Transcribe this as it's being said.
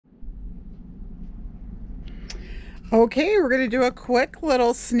Okay, we're going to do a quick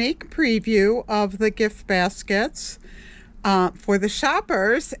little sneak preview of the gift baskets for the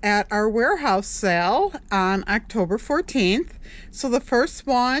shoppers at our warehouse sale on October 14th. So the first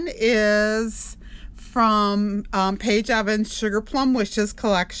one is from Paige Evans Sugar Plum Wishes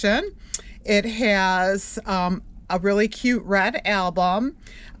collection. It has a really cute red album,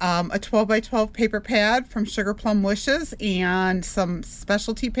 a 12 by 12 paper pad from Sugar Plum Wishes, and some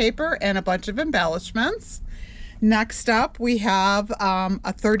specialty paper and a bunch of embellishments. Next up, we have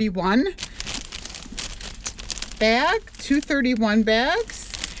a 31 bag, two 31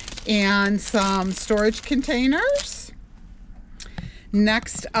 bags, and some storage containers.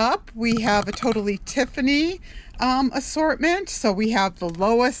 Next up, we have a Totally Tiffany assortment. So we have the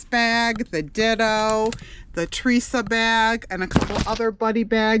Lois bag, the Ditto, the Teresa bag, and a couple other buddy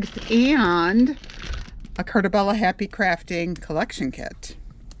bags, and a Cartabella Happy Crafting collection kit.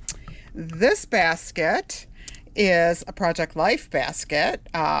 This basket is a Project Life basket.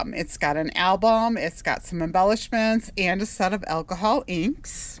 It's got an album, it's got some embellishments, and a set of alcohol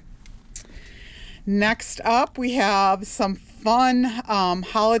inks. Next up, we have some fun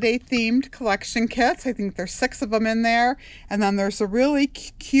holiday themed collection kits. I think there's 6 of them in there. And then there's a really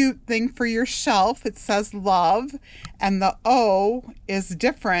cute thing for your shelf. It says love, and the O is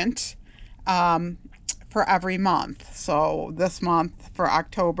different for every month. So this month for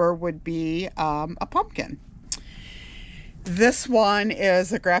October would be a pumpkin. This one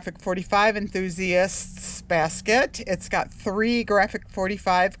is a Graphic 45 Enthusiasts basket. It's got 3 Graphic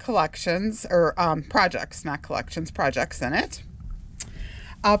 45 collections, or projects, not collections, projects in it.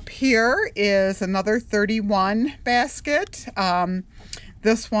 Up here is another 31 basket.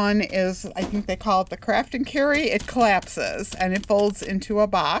 This one is, I think they call it the Craft and Carry. It collapses and it folds into a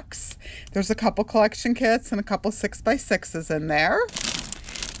box. There's a couple collection kits and a couple 6x6s in there.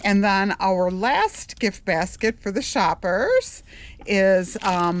 And then our last gift basket for the shoppers is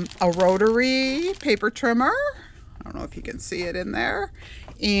a rotary paper trimmer. I don't know if you can see it in there.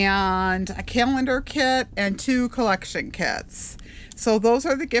 And a calendar kit and 2 collection kits. So those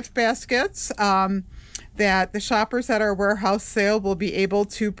are the gift baskets that the shoppers at our warehouse sale will be able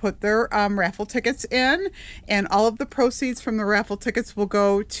to put their raffle tickets in, and all of the proceeds from the raffle tickets will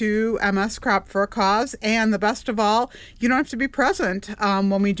go to MS Crop for a Cause. And the best of all, you don't have to be present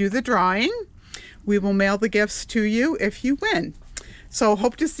when we do the drawing. We will mail the gifts to you if you win. So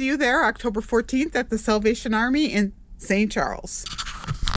hope to see you there October 14th at the Salvation Army in St. Charles.